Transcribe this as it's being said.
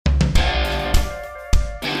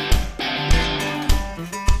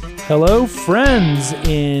Hello, friends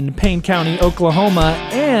in Payne County, Oklahoma,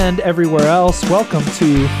 and everywhere else. Welcome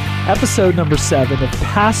to episode number 7 of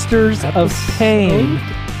Pastors of Payne.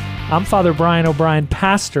 I'm Father Brian O'Brien,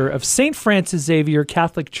 pastor of St. Francis Xavier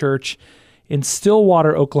Catholic Church in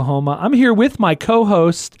Stillwater, Oklahoma. I'm here with my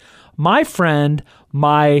co-host, my friend,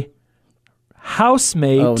 my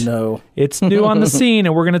housemate. Oh, no. It's new on the scene,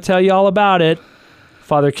 and we're going to tell you all about it.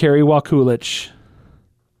 Father Kerry Wakulich.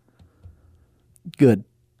 Good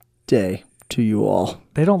day to you all.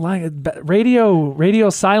 They don't like it. Radio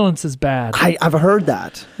silence is bad. I've heard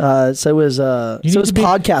that. So is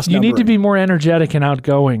podcast You need to numbering. be more energetic and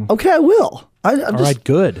outgoing. Okay, I will. All right,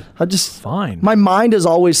 good. I just Fine. My mind is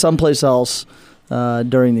always someplace else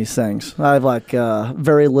during these things. I have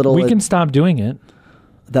very little. We can stop doing it.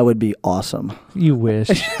 That would be awesome. You wish.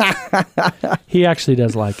 He actually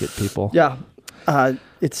does like it, people. Yeah.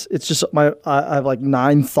 It's just I have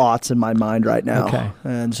 9 thoughts in my mind right now. Okay.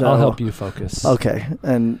 And so I'll help you focus. Okay.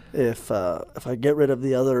 And if I get rid of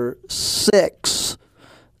the other 6,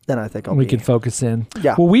 then I think We can focus in.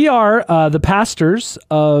 Yeah. Well, we are the pastors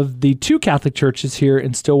of the 2 Catholic churches here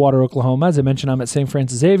in Stillwater, Oklahoma. As I mentioned, I'm at St.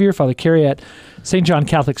 Francis Xavier, Father Kerry at St. John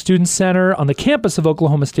Catholic Student Center on the campus of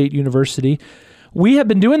Oklahoma State University. We have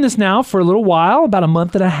been doing this now for a little while, about a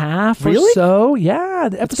month and a half or so. Yeah,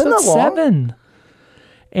 episode 7.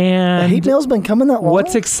 And the hate mail's been coming that long.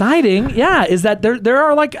 What's exciting, is that there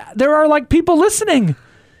are people listening.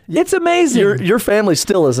 It's amazing. Your family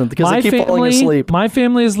still isn't because they keep falling asleep. My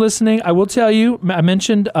family is listening. I will tell you, I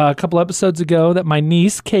mentioned a couple episodes ago that my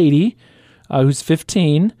niece, Katie, who's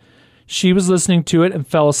 15, she was listening to it and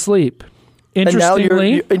fell asleep.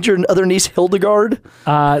 Interestingly, and your other niece, Hildegard?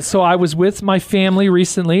 So I was with my family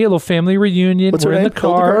recently, a little family reunion. What's We're her in the name?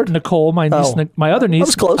 car. Hildegard? Nicole, my niece, my other niece. That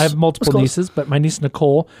was close. I have multiple nieces, but my niece,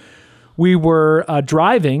 Nicole. We were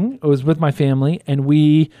driving. I was with my family, and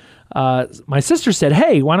my sister said,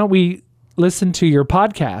 "Hey, why don't we listen to your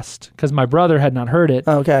podcast?" Because my brother had not heard it.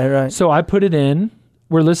 Okay, right. So I put it in.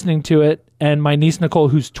 We're listening to it, and my niece Nicole,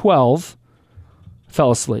 who's 12,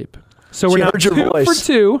 fell asleep. So we're now 2 for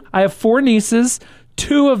 2. I have 4 nieces.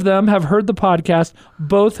 2 of them have heard the podcast.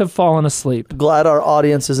 Both have fallen asleep. Glad our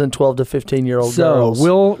audience isn't 12 to 15-year-old girls.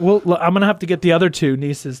 So I'm going to have to get the other 2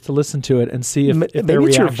 nieces to listen to it and see if maybe their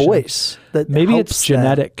it's reaction. your voice that maybe helps it's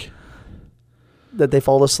genetic. That they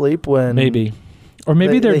fall asleep when Maybe, or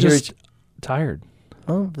maybe they're they hear just tired.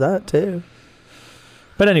 Oh, that too.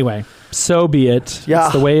 But anyway, so be it. Yeah.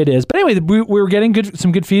 It's the way it is. But anyway, we were getting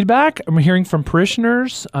some good feedback. I'm hearing from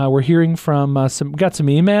parishioners. We're hearing from got some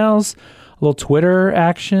emails, a little Twitter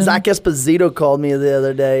action. Zach Esposito called me the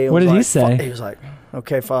other day. What did he say? He was like,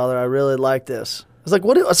 "Okay, Father, I really like this." I was like,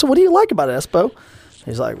 "What do you like about it, Espo?"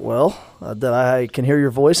 He's like, "Well, that I can hear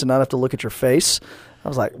your voice and not have to look at your face." I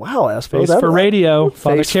was like, "Wow, Espo, Face for radio,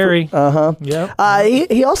 Father Kerry." Yep.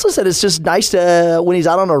 Yep. He also said it's just nice to when he's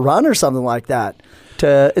out on a run or something like that.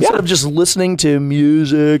 Instead of just listening to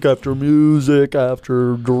music after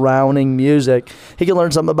drowning music, he can learn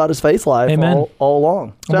something about his faith life all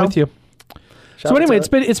along. I'm with you. So anyway, it's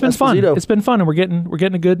been fun. Esposito. It's been fun, and we're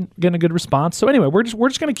getting a good response. So anyway, we're just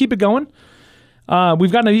going to keep it going.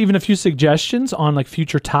 We've gotten even a few suggestions on like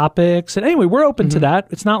future topics, and anyway, we're open to that.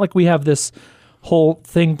 It's not like we have this whole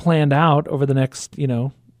thing planned out over the next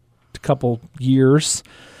couple years.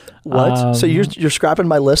 What? So you're scrapping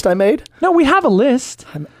my list I made? No, we have a list.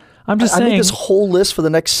 I'm just saying. I made this whole list for the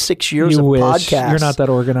next 6 years you of wish. podcasts. You're not that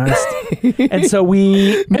organized. And so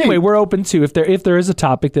we're open to if there is a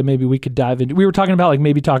topic that maybe we could dive into. We were talking about like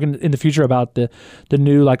maybe talking in the future about the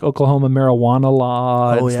new like Oklahoma marijuana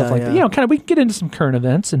law and stuff like that. You know, kind of we can get into some current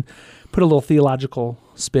events and put a little theological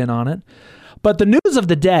spin on it. But the news of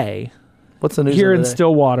the day. What's the news here of the in day?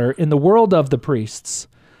 Stillwater in the world of the priests?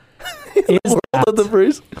 Of the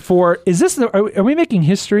priest? Are we making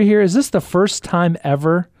history here? Is this the first time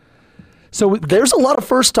ever? So there's a lot of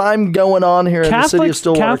first time going on here in the city of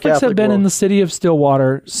Stillwater. Catholics have been in the city of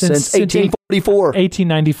Stillwater since 1844.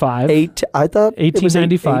 1895. I thought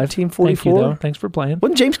 1895. 1844. Thank you, though. Thanks for playing.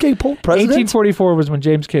 Wasn't James K. Polk president? 1844 was when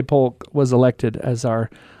James K. Polk was elected as our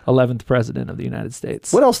 11th president of the United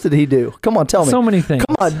States. What else did he do? Come on, tell me. So many things.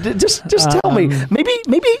 Come on, just tell me.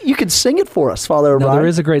 Maybe you could sing it for us, Father O'Brien. There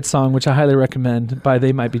is a great song which I highly recommend by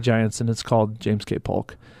They Might Be Giants, and it's called James K.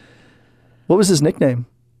 Polk. What was his nickname?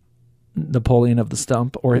 Napoleon of the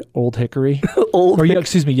Stump, or Old Hickory.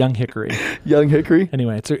 Young Hickory. Young Hickory.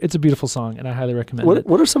 Anyway, it's a beautiful song, and I highly recommend it.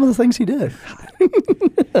 What are some of the things he did?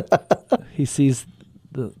 He sees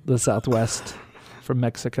the Southwest from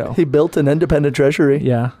Mexico. He built an independent treasury.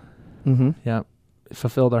 Yeah. Mm-hmm. Yeah.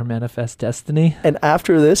 Fulfilled our manifest destiny. And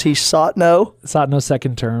after this, he sought no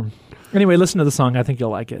second term. Anyway, listen to the song. I think you'll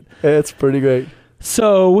like it. It's pretty great.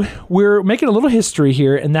 So we're making a little history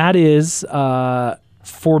here, and that is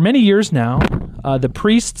for many years now, the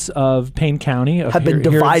priests of Payne County have been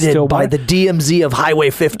divided by the DMZ of Highway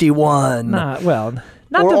 51. Not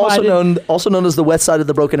divided. Also known as the west side of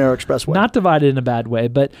the Broken Arrow Expressway. Not divided in a bad way,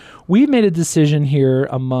 but we've made a decision here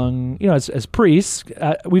among, as priests.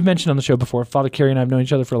 We've mentioned on the show before, Father Carey and I have known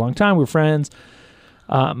each other for a long time. We're friends.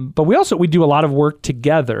 But we do a lot of work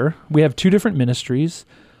together. We have 2 different ministries,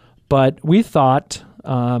 but we thought,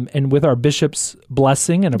 and with our bishop's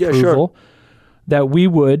blessing and approval, that we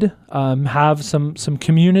would have some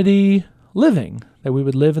community living, that we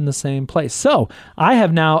would live in the same place. So I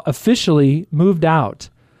have now officially moved out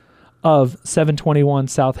of 721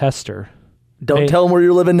 South Hester. Don't tell them where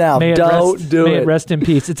you're living now. May it rest in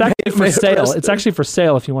peace. It's actually for sale. It's actually for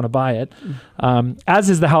sale if you want to buy it. As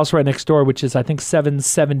is the house right next door, which is I think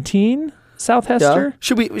 717 South Hester.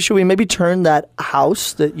 Yeah. Should we maybe turn that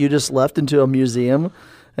house that you just left into a museum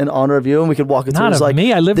in honor of you, and we could walk it through? Not of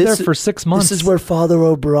me. I lived there for 6 months. This is where Father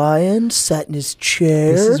O'Brien sat in his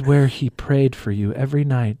chair. This is where he prayed for you every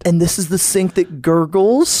night. And this is the sink that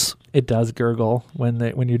gurgles. It does gurgle.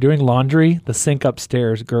 When you're doing laundry, the sink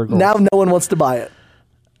upstairs gurgles. Now no one wants to buy it.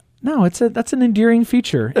 No, that's an endearing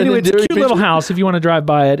feature. Anyway, it's a cute little house if you want to drive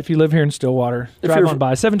by it. If you live here in Stillwater, drive on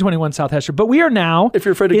by 721 South Hester. But we are now if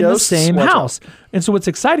you're afraid of in ghosts, the same house. And so what's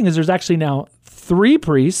exciting is there's actually now 3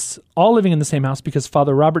 priests all living in the same house because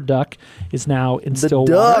Father Robert Duck is now in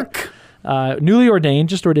Stillwater. Newly ordained,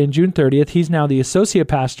 just ordained June 30th. He's now the associate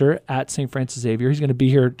pastor at St. Francis Xavier. He's going to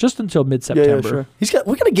be here just until mid-September. Yeah, sure.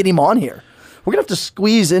 We're going to get him on here. We're going to have to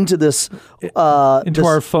squeeze into this. Into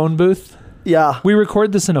our phone booth. Yeah. We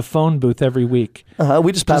record this in a phone booth every week.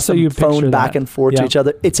 We just pass the phone back and forth to each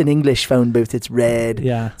other. It's an English phone booth. It's red.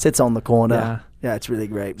 Yeah. Sits on the corner. Yeah, it's really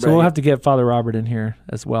great. So we'll have to get Father Robert in here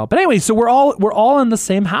as well. But anyway, so we're all in the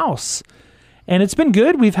same house. And it's been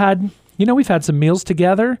good. We've had some meals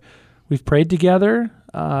together. We've prayed together.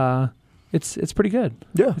 It's pretty good.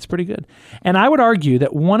 Yeah. It's pretty good. And I would argue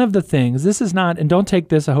that one of the things, this is not, and don't take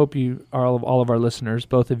this, I hope you are all of our listeners,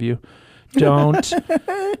 both of you, don't.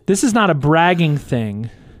 This is not a bragging thing,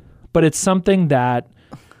 but it's something that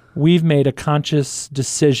we've made a conscious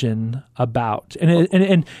decision about.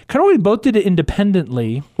 And kind of we both did it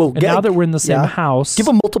independently. Well, now that we're in the same house. Give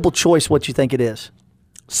a multiple choice what you think it is.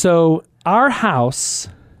 So our house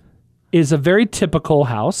is a very typical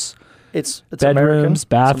house. It's bedrooms,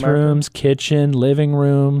 bathrooms, kitchen, living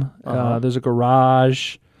room. There's a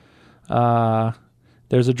garage.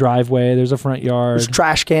 There's a driveway. There's a front yard. There's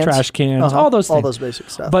trash cans. All those things. All those basic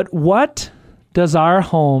stuff. But what does our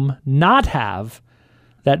home not have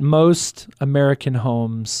that most American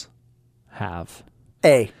homes have?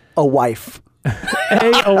 A wife.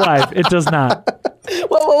 A wife. It does not.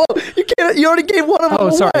 Whoa. You already gave one of them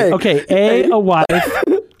away. Sorry. Okay. A wife.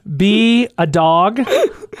 B, a dog.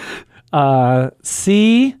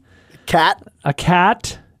 C, a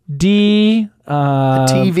cat. D, a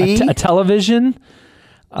TV, a television.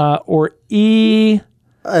 Or E,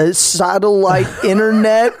 a satellite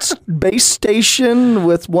internet base station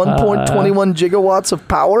with 1.21 gigawatts of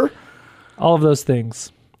power. All of those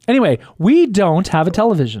things. Anyway, we don't have a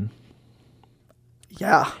television.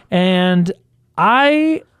 Yeah. And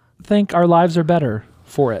I think our lives are better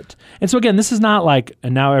for it. And so again, this is not like,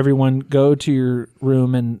 and now everyone go to your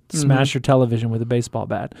room and smash your television with a baseball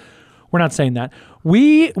bat. We're not saying that.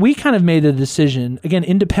 We kind of made a decision, again,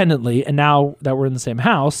 independently, and now that we're in the same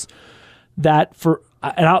house, that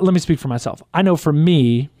let me speak for myself. I know for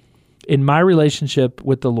me, in my relationship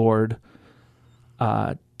with the Lord,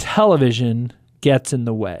 television gets in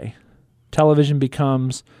the way. Television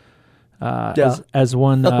becomes, as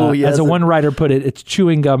one writer put it, it's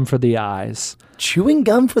chewing gum for the eyes. Chewing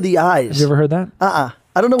gum for the eyes. Have you ever heard that? I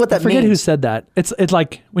don't know what that means. I forget who said that. It's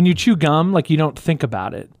like when you chew gum, like you don't think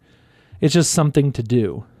about it. It's just something to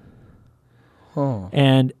do. Oh.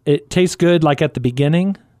 And it tastes good like at the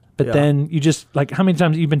beginning, but then you just, like, how many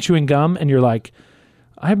times you've been chewing gum and you're like,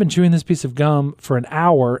 I've been chewing this piece of gum for an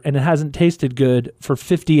hour and it hasn't tasted good for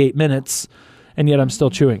 58 minutes, and yet I'm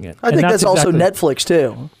still chewing it. I think that's also Netflix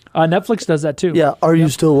too. Netflix does that too. Yeah. Are you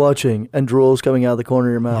still watching? And drool's coming out of the corner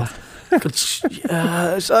of your mouth.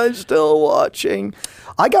 Yes, I'm still watching.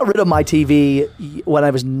 I got rid of my TV when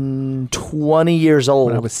I was 20 years old.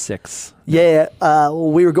 When I was 6. Yeah.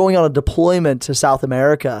 We were going on a deployment to South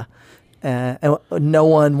America, and no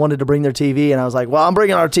one wanted to bring their TV. And I was like, well, I'm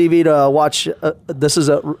bringing our TV to watch. This is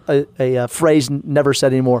a phrase never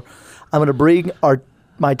said anymore. I'm going to bring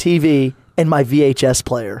my TV and my VHS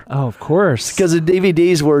player. Oh, of course. Because the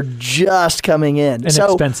DVDs were just coming in. And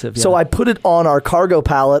expensive, yeah. So I put it on our cargo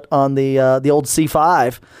pallet on the old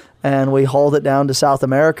C5, and we hauled it down to South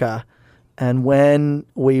America. And when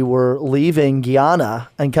we were leaving Guyana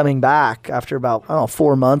and coming back after about,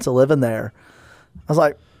 4 months of living there, I was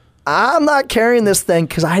like, I'm not carrying this thing,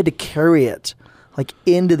 because I had to carry it like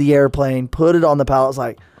into the airplane, put it on the pallet. I was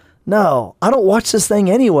like, no, I don't watch this thing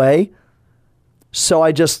anyway. So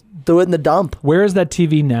I just threw it in the dump. Where is that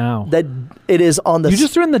TV now? That it is on the... You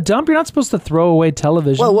just threw it in the dump? You're not supposed to throw away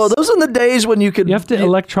televisions. Well, those are the days when you could... You have to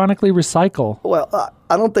electronically recycle. Well,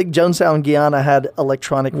 I don't think Jonestown, Guyana had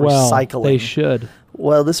electronic recycling. They should.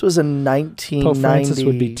 Well, this was in 1996. Pope Francis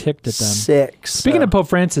would be ticked at them. Speaking of Pope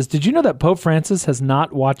Francis, did you know that Pope Francis has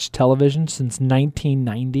not watched television since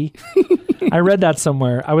 1990? I read that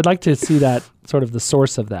somewhere. I would like to see that, sort of the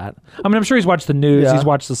source of that. I mean, I'm sure he's watched the news. Yeah. He's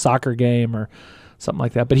watched the soccer game or something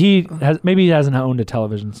like that. But maybe he hasn't owned a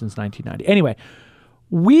television since 1990. Anyway,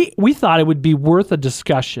 we thought it would be worth a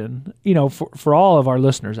discussion, for all of our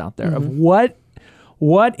listeners out there, of what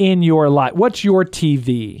in your life, what's your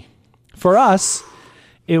TV? For us,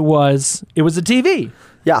 it was a TV.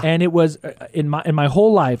 Yeah. And it was in my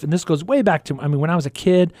whole life, and this goes way back to, when I was a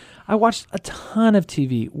kid, I watched a ton of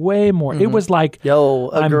TV, way more. It was like,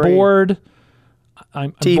 I'm bored.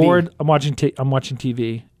 I'm bored. I'm watching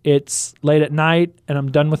TV. It's late at night, and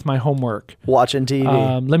I'm done with my homework. Watching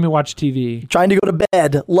TV. Let me watch TV. Trying to go to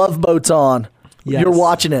bed. Love Boat's on. Yes. You're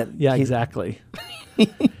watching it. Yeah, exactly.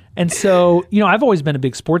 And so, I've always been a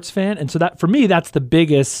big sports fan, and so that for me, that's the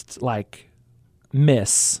biggest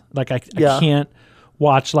miss. I can't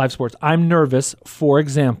watch live sports. I'm nervous, for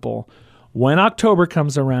example, when October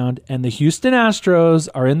comes around and the Houston Astros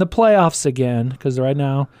are in the playoffs again, because right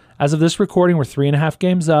now, as of this recording, we're 3.5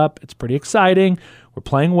 games up. It's pretty exciting. We're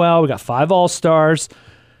playing well. We got 5 All-Stars.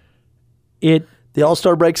 The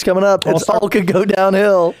All-Star break's coming up. It all could go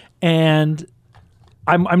downhill. And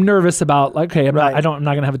I'm nervous about, I'm not going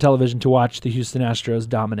to have a television to watch the Houston Astros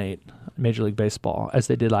dominate Major League Baseball as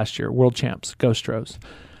they did last year. World champs. Go Stros.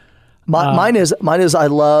 Mine is I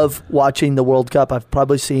love watching the World Cup. I've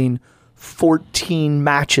probably seen 14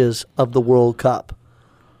 matches of the World Cup.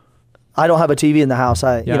 I don't have a TV in the house.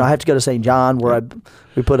 I have to go to St. John where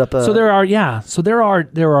we put up a... So there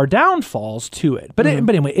are downfalls to it. But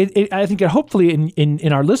but anyway, I think hopefully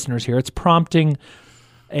in our listeners here, it's prompting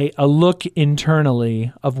a look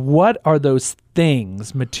internally of what are those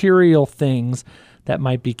things, material things that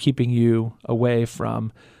might be keeping you away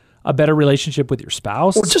from a better relationship with your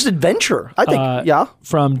spouse, or just adventure. I think,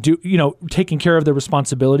 from taking care of the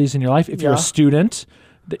responsibilities in your life. If you're a student,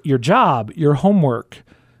 your job, your homework,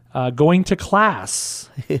 going to class,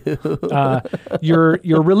 your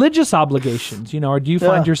religious obligations. Or do you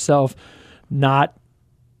find yourself not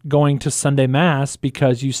going to Sunday Mass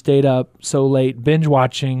because you stayed up so late binge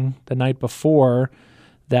watching the night before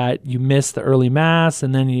that you miss the early Mass,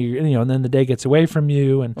 and then and then the day gets away from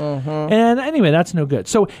you, and anyway, that's no good.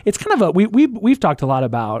 So it's kind of we've talked a lot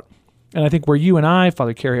about, and I think where you and I,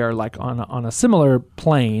 Father Carey, are on a similar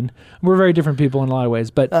plane. We're very different people in a lot of ways,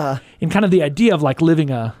 but in kind of the idea of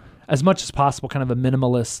living as much as possible kind of a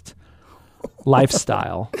minimalist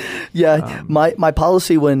lifestyle. Yeah, my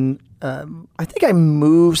policy when I think I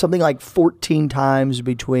moved something like 14 times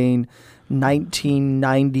between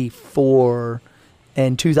 1994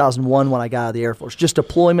 and 2001 when I got out of the Air Force. Just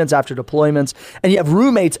deployments after deployments. And you have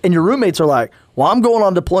roommates, and your roommates are like, well, I'm going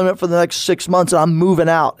on deployment for the next 6 months, and I'm moving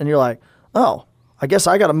out. And you're like, oh, I guess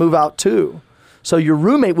I got to move out too. So your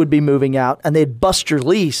roommate would be moving out, and they'd bust your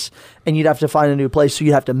lease, and you'd have to find a new place, so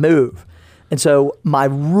you'd have to move. And so my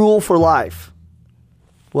rule for life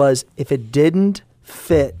was if it didn't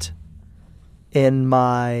fit in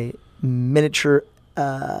my miniature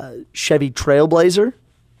Chevy Trailblazer,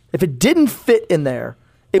 if it didn't fit in there,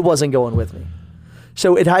 it wasn't going with me.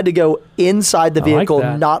 So it had to go inside the vehicle,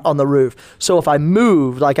 not on the roof. So if I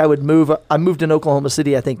moved, I moved in Oklahoma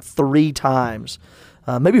City, I think 3 times,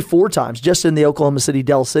 maybe 4 times, just in the Oklahoma City,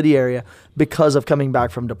 Del City area because of coming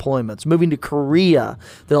back from deployments. Moving to Korea,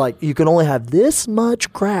 they're like, you can only have this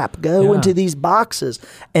much crap go into these boxes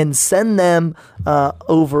and send them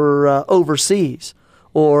overseas.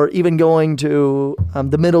 Or even going to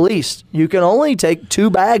the Middle East, you can only take 2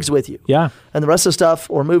 bags with you. Yeah. And the rest of the stuff,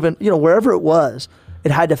 or moving, wherever it was,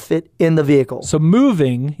 it had to fit in the vehicle. So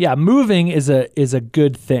moving is a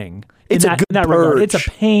good thing. It's a good purge. It's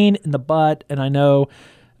a pain in the butt, and I know,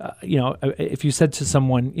 if you said to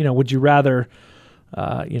someone, would you rather,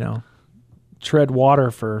 tread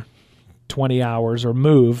water for 20 hours or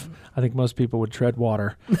move. I think most people would tread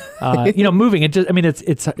water. Moving,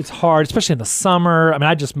 it's hard, especially in the summer. I mean,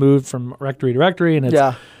 I just moved from rectory to rectory, and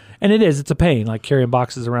it's a pain, like carrying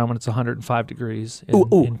boxes around when it's 105 degrees.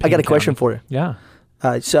 In I got a question for you. Yeah.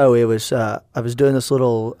 So it was, I was doing this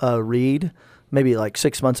little read maybe like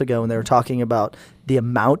 6 months ago, and they were talking about the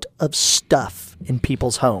amount of stuff in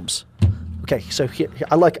people's homes. Okay, so here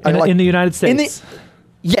in the United States.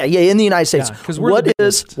 In the United States. Yeah,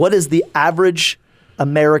 what is the average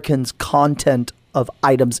American's content of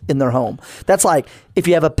items in their home? That's like, if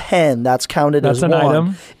you have a pen, that's counted as an one.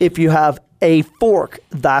 Item. If you have a fork,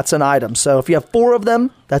 that's an item. So if you have 4 of them,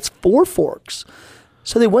 that's 4 forks.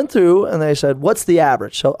 So they went through and they said, what's the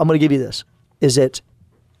average? So I'm going to give you this. Is it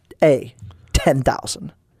A,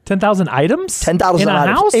 10,000? 10,000 items? 10,000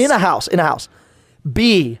 items. In a house? In a house.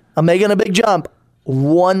 B, I'm making a big jump,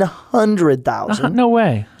 100,000. No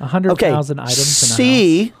way. 100,000 items in a house.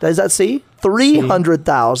 C, is that C?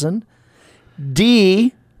 300,000.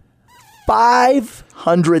 D,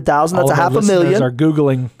 500,000. That's All of our $500,000. listeners are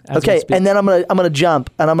Googling as we speak. And then I'm gonna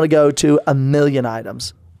jump and I'm gonna go to 1,000,000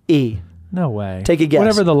 items. E. No way. Take a guess.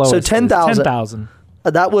 Whatever the lowest. So 10,000. 10,000.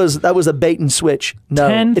 That was a bait and switch. No,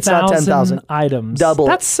 it's not 10,000 items. Double.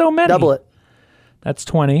 That's so many. Double it. That's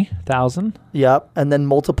 20,000. Yep, and then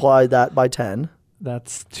multiply that by 10.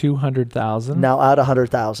 That's 200,000. Now add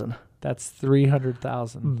 100,000. That's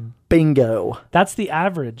 300,000. Bingo. That's the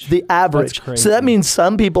average. The average. That's crazy. So that means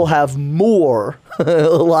some people have more,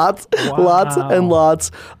 lots and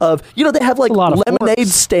lots of. They have like lemonade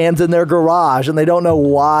stands in their garage, and they don't know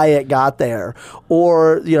why it got there,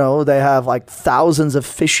 or they have like thousands of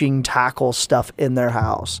fishing tackle stuff in their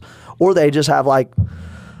house, or they just have like,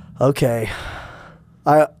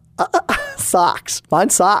 socks.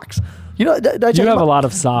 Mine's socks. You have a lot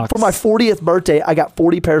of socks. For my 40th birthday, I got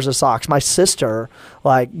 40 pairs of socks. My sister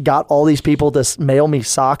got all these people to mail me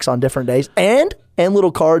socks on different days and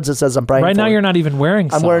little cards that says I'm praying. Right for now, you. you're not even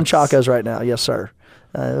wearing socks. I'm wearing Chacos right now. Yes, sir.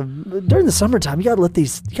 During the summertime, you gotta let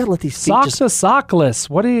these feet socks are sockless.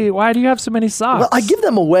 Why do you have so many socks? Well, I give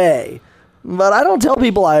them away, but I don't tell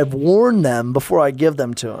people I've worn them before I give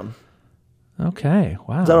them to them. Okay.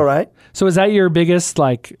 Wow. Is that all right? So is that your biggest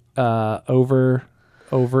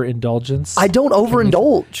overindulgence? I don't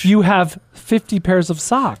overindulge. You have 50 pairs of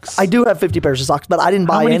socks. I do have 50 pairs of socks, but I didn't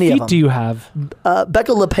buy any of them. How many feet do you have?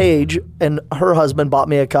 Becca LePage and her husband bought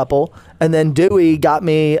me a couple, and then Dewey got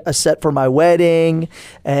me a set for my wedding,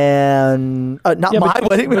 and not my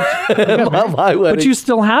wedding. But you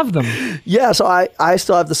still have them. Yeah, so I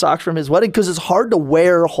still have the socks from his wedding because it's hard to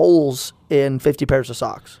wear holes in 50 pairs of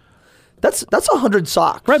socks. That's 100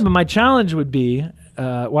 socks. Right, but my challenge would be,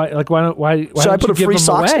 why should I put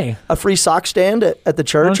a free sock stand at the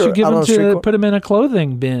church? Why don't you give them put them in a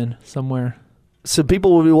clothing bin somewhere? So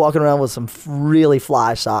people will be walking around with some really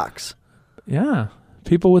fly socks. Yeah,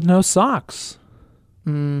 people with no socks.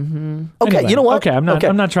 Mm-hmm. Okay, anyway, you know what? Okay, I'm not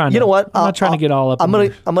trying. You know what? I'm not trying to get all up. I'm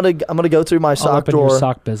gonna go through my sock drawer. In your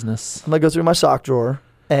sock business. I'm gonna go through my sock drawer,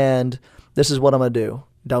 and this is what I'm gonna do.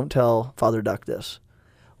 Don't tell Father Duck this.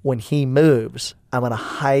 When he moves, I'm gonna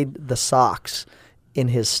hide the socks in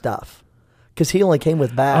his stuff because he only came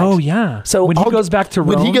with bags. Oh yeah. So when he goes back to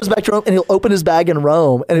Rome, and he'll open his bag in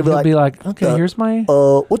Rome, and he'll be like, okay, here's my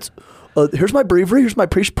here's my breviary, here's my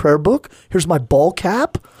priest prayer book, here's my ball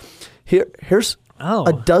cap, here's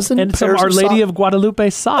a dozen and pairs some Our of Lady of Guadalupe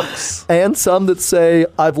socks, and some that say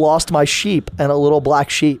I've lost my sheep and a little black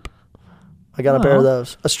sheep. I got a pair of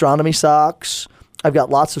those astronomy socks. I've got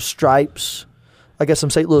lots of stripes. I got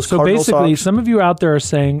some St. Louis Cardinal socks. So basically, some of you out there are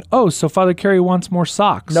saying, "Oh, so Father Carey wants more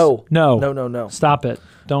socks." No. No. Stop it!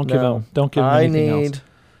 Don't give him anything else.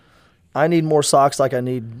 I need more socks, like I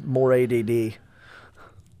need more ADD.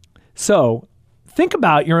 So, think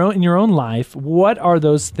about in your own life. What are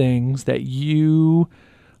those things that you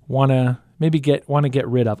want to get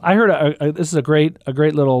rid of? I heard this is a great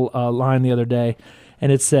little line the other day,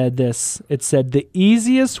 and it said this. It said the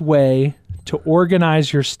easiest way to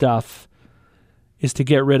organize your stuff is to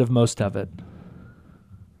get rid of most of it.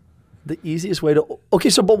 The easiest way to...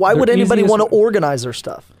 Okay, but why would anybody want to organize their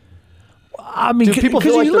stuff? I mean, because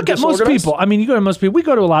you look at most people. I mean, you go to most people. We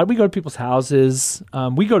go to people's houses.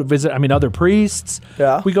 We go to visit. Other priests.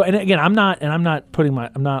 Yeah. We go, and again, I'm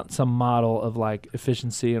not some model of like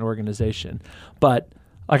efficiency and organization, but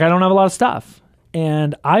like I don't have a lot of stuff,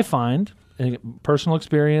 and I find, in personal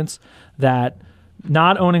experience, that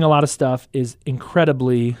not owning a lot of stuff is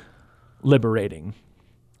incredibly liberating.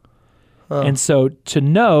 And so to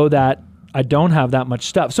know that I don't have that much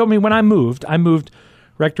stuff. So when I moved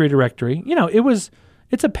rectory to rectory,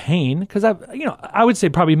 it's a pain because I would say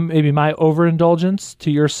probably maybe my overindulgence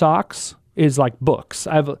to your socks is like books.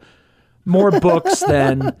 I have more books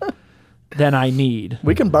than I need.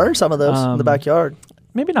 We can burn some of those in the backyard.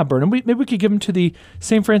 Maybe not burn them. Maybe we could give them to the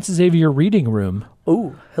St. Francis Xavier Reading Room.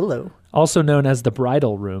 Ooh, hello. Also known as the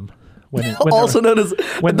bridal room. Also known as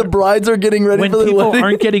when the brides are getting ready for the wedding. When people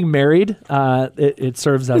aren't getting married, it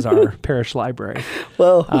serves as our parish library.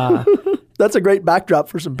 Well, that's a great backdrop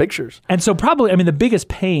for some pictures. And so probably, the biggest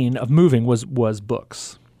pain of moving was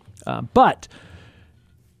books. But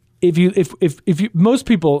if most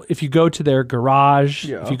people, if you go to their garage,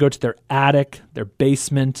 if you go to their attic, their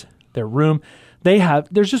basement, their room,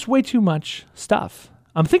 there's just way too much stuff.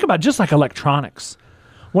 Think about just like electronics.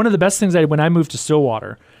 One of the best things when I moved to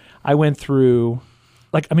Stillwater, I went through,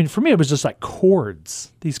 for me, it was just like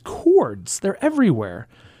cords. These cords, they're everywhere.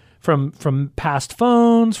 From past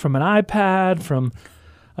phones, from an iPad, from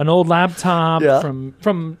an old laptop,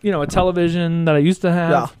 from a television that I used to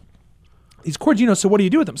have. Yeah. These cords, so what do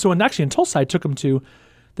you do with them? So in Tulsa, I took them to,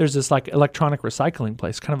 there's this like electronic recycling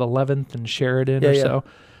place, kind of 11th and Sheridan or so.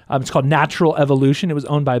 It's called Natural Evolution. It was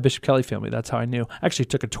owned by a Bishop Kelly family. That's how I knew. I actually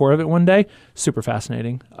took a tour of it one day. Super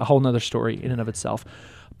fascinating. A whole nother story in and of itself.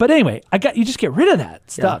 But anyway, you just get rid of that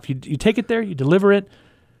stuff. You take it there, you deliver it,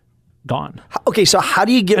 gone. Okay, so how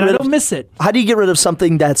do you get rid of? I don't miss it. How do you get rid of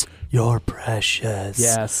something that's your precious?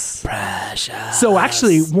 Yes, precious. So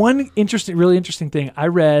actually, one really interesting thing. I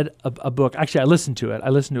read a book. Actually, I listened to it. I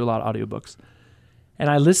listened to a lot of audiobooks, and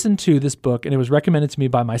I listened to this book, and it was recommended to me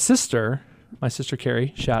by my sister. My sister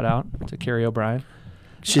Carrie. Shout out to Carrie O'Brien.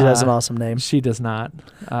 She has an awesome name. She does not.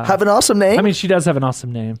 Have an awesome name? She does have an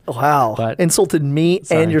awesome name. Wow. But insulted me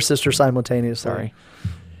and your sister simultaneously. Sorry.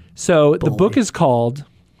 So the book is called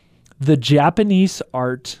The Japanese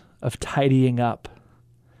Art of Tidying Up.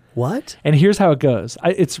 What? And here's how it goes.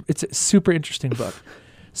 It's a super interesting book.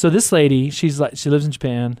 So this lady, she lives in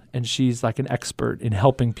Japan, and she's like an expert in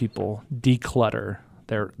helping people declutter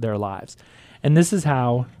their lives. And this is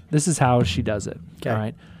how she does it. Okay. All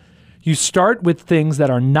right. You start with things that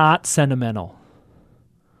are not sentimental,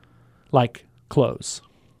 like clothes.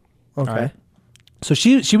 Okay. Right? So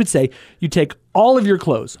she would say, you take all of your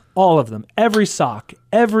clothes, all of them, every sock,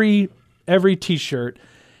 every T-shirt,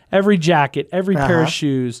 every jacket, every pair of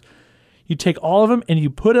shoes. You take all of them and you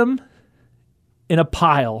put them in a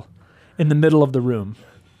pile in the middle of the room.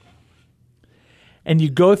 And you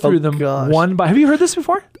go through them one by... Have you heard this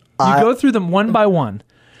before? You go through them one by one.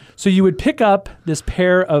 So you would pick up this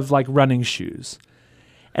pair of like running shoes.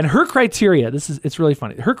 And her criteria, it's really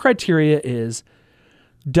funny. Her criteria is,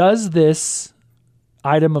 does this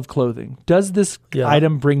item of clothing, does this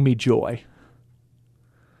item bring me joy?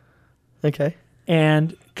 Okay.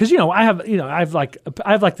 And because I have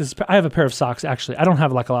a pair of socks. Actually, I don't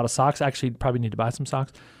have like a lot of socks. I actually probably need to buy some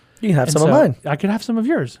socks. You can have some of mine. I could have some of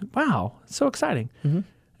yours. Wow, it's so exciting. Mm-hmm.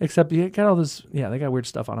 Except you got all this. Yeah, they got weird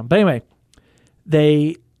stuff on them. But anyway,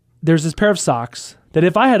 there's this pair of socks that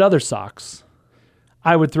if I had other socks,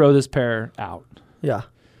 I would throw this pair out. Yeah.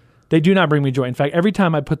 They do not bring me joy. In fact, every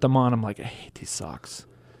time I put them on, I'm like, I hate these socks.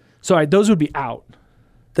 So those would be out.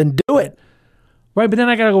 Then do it. Right, but then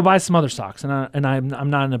I gotta go buy some other socks, and I'm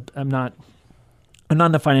not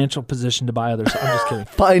in a financial position to buy others. I'm just kidding.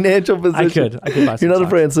 Financial position. I could buy some. You're not socks. A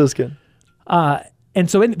Franciscan. And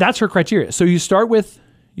so that's her criteria. So you start with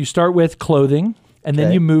clothing, and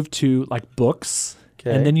then you move to like books,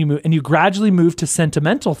 and then you gradually move to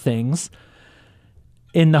sentimental things,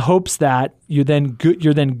 in the hopes that you're then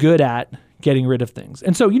good at getting rid of things.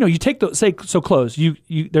 And so you take those, clothes.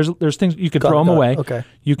 There's things you can throw them away. Okay.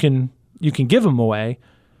 You can give them away.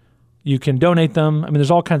 You can donate them.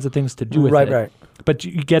 There's all kinds of things to do with it. Right. But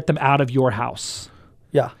you get them out of your house.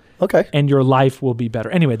 Yeah. Okay. And your life will be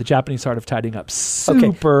better. Anyway, the Japanese art of tidying up.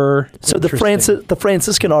 Super. So the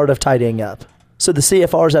Franciscan art of tidying up. So the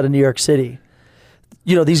CFRs out of New York City.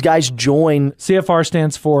 These guys join. CFR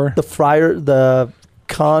stands for the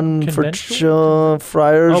Convention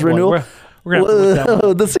Friars Renewal. We're gonna have to look that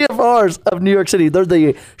one. The CFRs of New York City. They're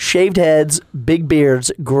the shaved heads, big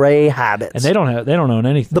beards, gray habits. And they don't own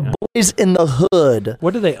anything. The boys in the hood.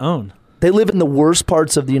 What do they own? They live in the worst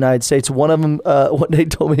parts of the United States. One of them one day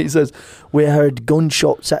told me, he says, we heard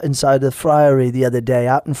gunshots inside the friary the other day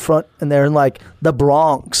out in front, and they're in like the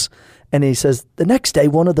Bronx. And he says, the next day,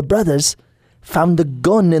 one of the brothers found a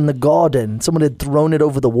gun in the garden. Someone had thrown it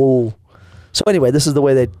over the wall. So anyway, this is the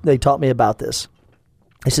way they taught me about this.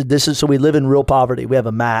 I said, so we live in real poverty. We have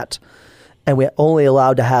a mat, and we're only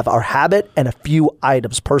allowed to have our habit and a few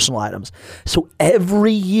items, personal items. So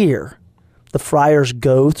every year, the friars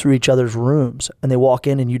go through each other's rooms, and they walk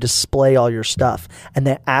in, and you display all your stuff, and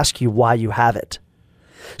they ask you why you have it.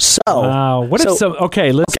 So, wow. What if so?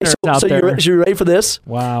 Okay, listeners out there. So you ready for this?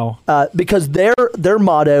 Wow. Because their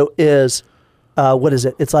motto is, what is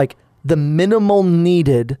it? It's like the minimal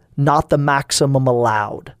needed, not the maximum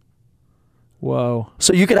allowed. Whoa.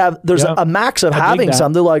 So you could have, there's a max of having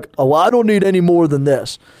some. They're like, oh, well, I don't need any more than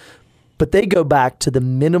this. But they go back to the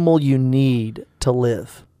minimal you need to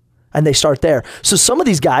live. And they start there. So some of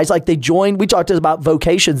these guys, like they joined, we talked about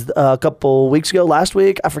vocations a couple weeks ago, last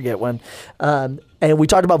week, I forget when. And we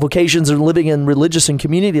talked about vocations and living in religious and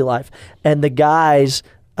community life. And the guys,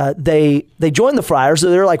 they join the Friars. So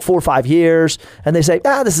they're like 4 or 5 years, and they say,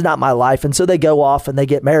 this is not my life. And so they go off and they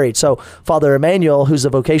get married. So Father Emmanuel, who's the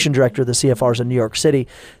vocation director of the CFRs in New York City,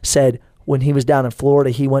 said when he was down in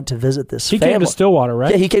Florida, he went to visit this family. He came to Stillwater,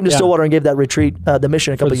 right? Yeah, he came to Stillwater and gave that retreat, the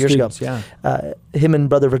mission a couple of years ago. Yeah. Him and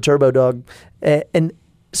Brother Viterbo Dog. And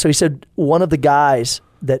so he said one of the guys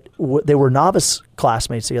that they were novice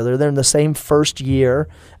classmates together. They're in the same first year,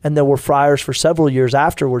 and they were friars for several years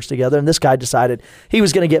afterwards together. And this guy decided he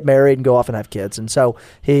was going to get married and go off and have kids. And so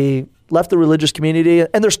he left the religious community,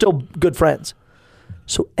 and they're still good friends.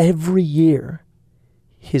 So every year,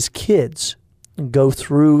 his kids go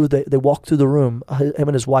through, they walk through the room, him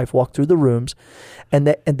and his wife walk through the rooms, and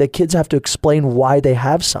the kids have to explain why they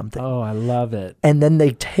have something. Oh, I love it. And then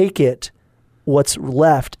they take it, what's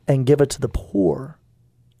left, and give it to the poor.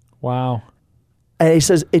 Wow. And he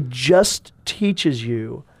says it just teaches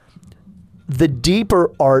you the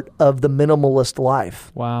deeper art of the minimalist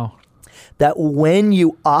life. Wow. That when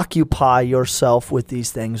you occupy yourself with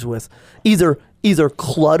these things, with either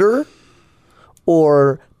clutter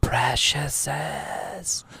or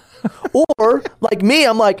preciouses, or like me,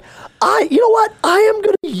 I'm like, you know what? I am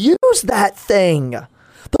going to use that thing.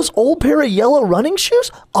 Those old pair of yellow running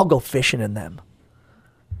shoes, I'll go fishing in them.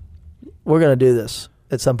 We're going to do this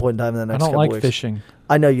at some point in time in the next couple weeks. I don't like fishing.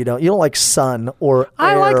 I know you don't. You don't like sun or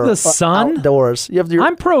I air like the or sun. Outdoors. You have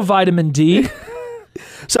I'm pro vitamin D.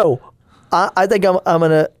 So I think I'm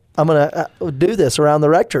gonna do this around the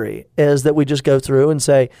rectory, is that we just go through and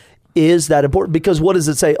say, is that important? Because what does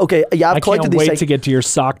it say? Okay, yeah, I've collected these. I can't wait to get to your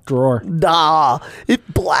sock drawer.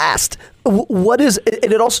 It blast. What is?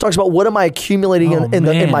 And it also talks about what am I accumulating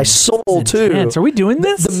in my soul too. Are we doing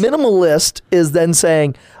this? The minimalist is then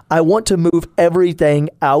saying, I want to move everything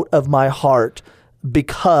out of my heart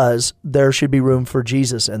because there should be room for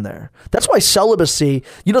Jesus in there. That's why celibacy.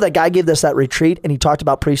 You know, that guy gave us that retreat and he talked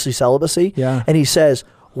about priestly celibacy. Yeah. And he says,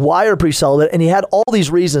 why are priests celibate? And he had all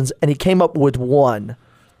these reasons, and he came up with one.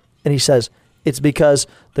 And he says, it's because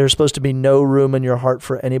there's supposed to be no room in your heart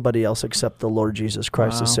for anybody else except the Lord Jesus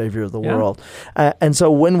Christ, the Savior of the world. And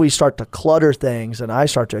so when we start to clutter things and I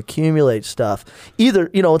start to accumulate stuff,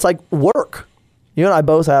 either, it's like work. You and I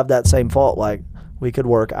both have that same fault. Like, we could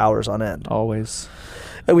work hours on end. Always.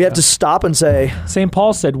 And we have to stop and say... St.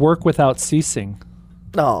 Paul said, work without ceasing.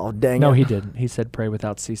 Oh, dang it. No, he didn't. He said, pray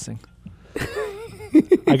without ceasing.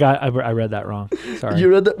 I read that wrong. Sorry. You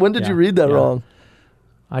read that? When did you read that wrong?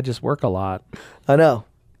 I just work a lot. I know.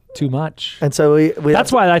 Too much. And so we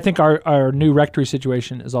that's why I think our new rectory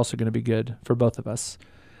situation is also going to be good for both of us.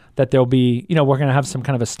 That there'll be, we're going to have some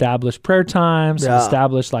kind of established prayer times,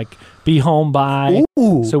 established be home by,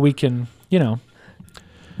 so we can,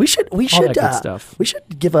 We should that good stuff. We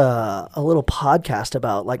should give a little podcast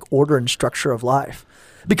about order and structure of life.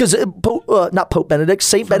 Because not Pope Benedict,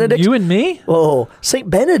 Saint Benedict. You and me? Oh, Saint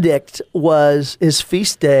Benedict was his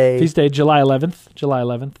feast day. Feast day, July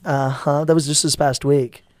 11th. That was just this past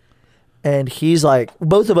week. And he's like,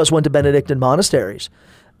 both of us went to Benedictine monasteries.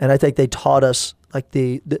 And I think they taught us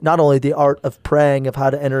the not only the art of praying, of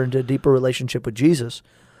how to enter into a deeper relationship with Jesus,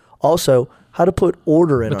 also how to put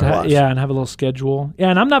order in our lives. Yeah, and have a little schedule.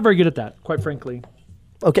 Yeah, and I'm not very good at that, quite frankly.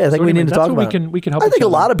 Okay, I think we need to talk about it. We can help. I think a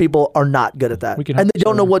lot of people are not good at that, and they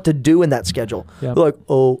don't know what to do in that schedule. Yeah. They're like,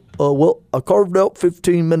 well, I carved out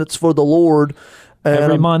 15 minutes for the Lord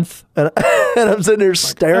every month, and I'm sitting there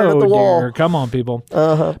staring at the wall. Dear. Come on, people.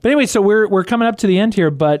 But anyway, so we're coming up to the end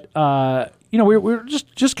here, but we're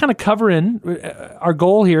just kind of covering. Our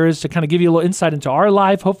goal here is to kind of give you a little insight into our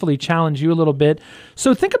life, hopefully challenge you a little bit.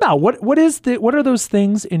 So think about what are those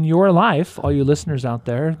things in your life, all you listeners out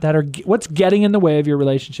there, that are what's getting in the way of your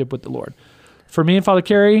relationship with the Lord. For me and Father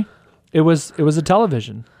Carey, it was a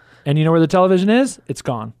television, and you know where the television is? It's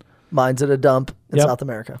gone. Mine's at a dump in South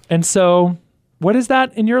America. And so, what is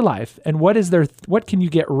that in your life, and what can you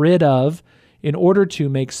get rid of in order to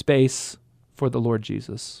make space for the Lord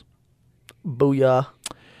Jesus? Booyah.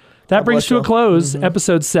 That brings to a close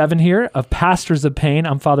episode 7 here of Pastors of Pain.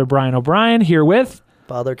 I'm Father Brian O'Brien here with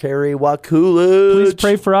Father Carey Wakulich. Please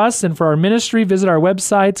pray for us and for our ministry. Visit our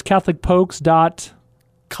websites, catholicpokes.org.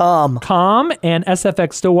 sfxstillwater.com. and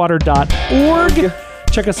sfxstillwater.org.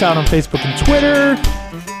 Check us out on Facebook and Twitter.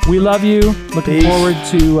 We love you. Looking Peace. forward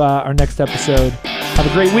to our next episode. Have a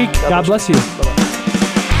great week. God bless you. Bye-bye.